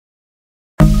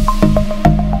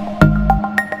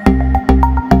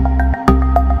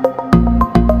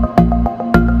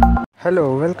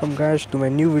Hello, welcome guys to my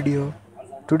new video.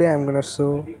 Today I'm gonna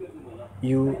show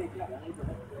you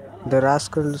the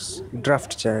Rascals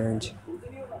Draft Challenge.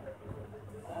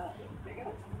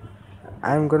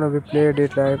 I'm gonna be played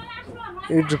it like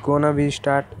it's gonna be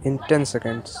start in 10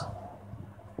 seconds.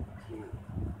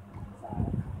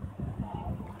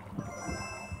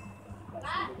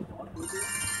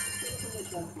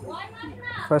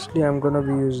 Firstly, I'm gonna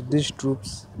be use these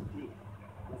troops.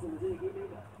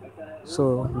 So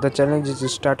the challenge is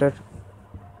started.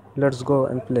 Let's go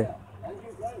and play.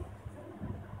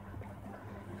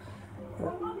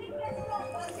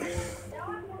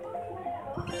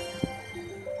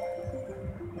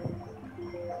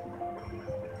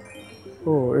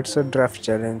 Oh, it's a draft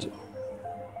challenge.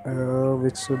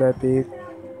 Which should I pick?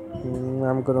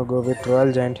 I'm gonna go with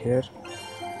Royal Giant here.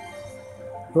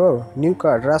 Oh, new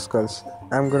card, Rascals.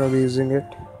 I'm gonna be using it.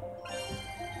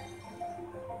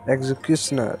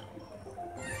 Executioner.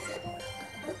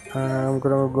 I'm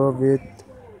gonna go with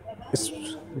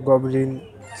Goblin.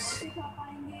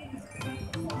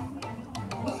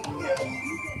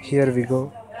 Here we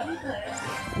go.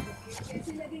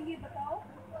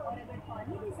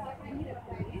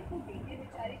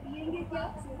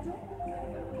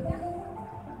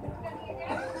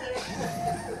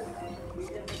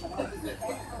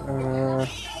 Uh,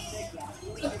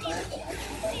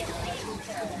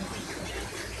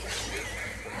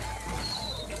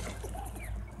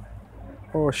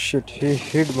 oh shit, he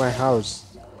hit my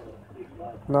house.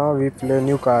 Now we play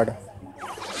new card.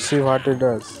 See what it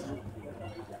does.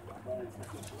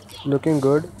 Looking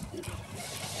good.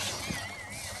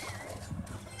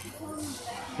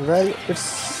 Well,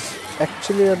 it's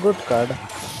actually a good card.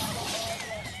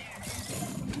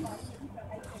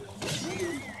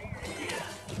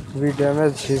 We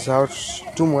damaged his house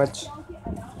too much.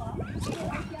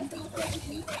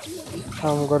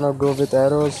 I'm gonna go with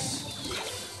arrows.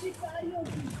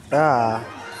 Ah,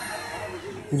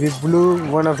 we blew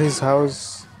one of his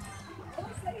house.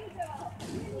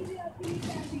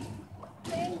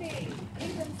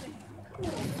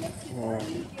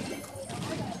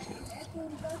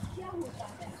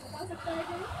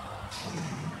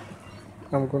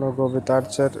 I'm gonna go with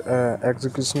archer,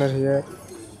 executioner here.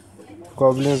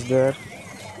 Goblins there.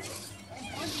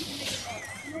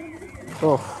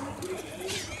 Oh,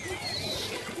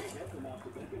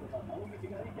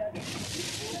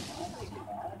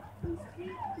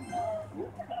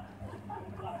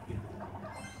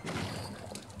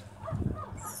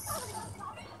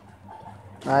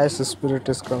 ice spirit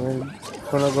is coming.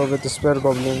 Gonna go with the spare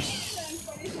goblins.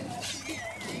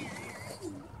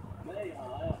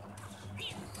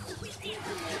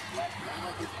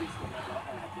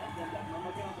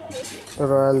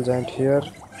 Royal giant here.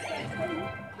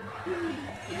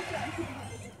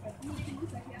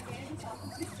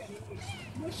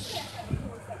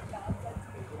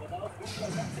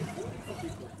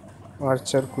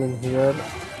 Archer queen here.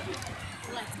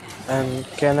 And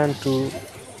cannon too.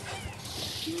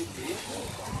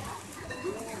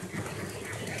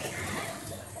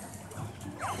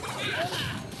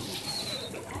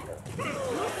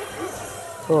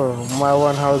 Oh, my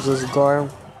one house is gone.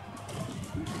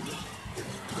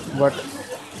 But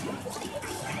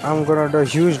I'm gonna do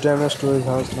huge damage to his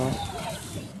house now.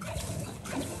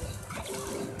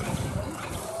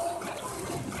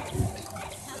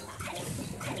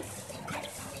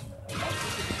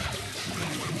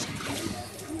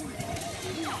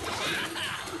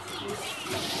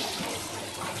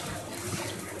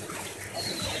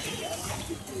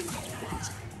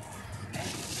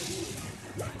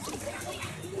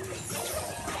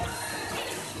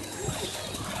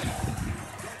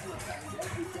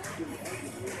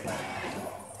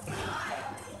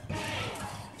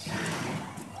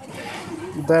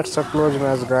 That's a close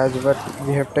match, guys, but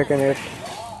we have taken it.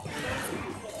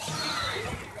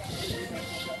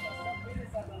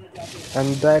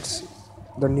 And that's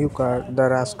the new card, the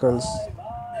Rascals,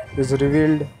 is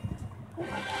revealed.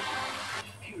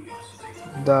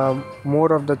 The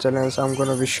more of the challenge I'm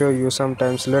gonna be show you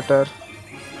sometimes later.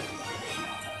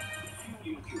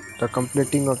 The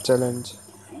completing of challenge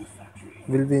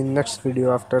will be in next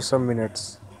video after some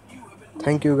minutes.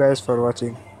 Thank you guys for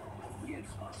watching.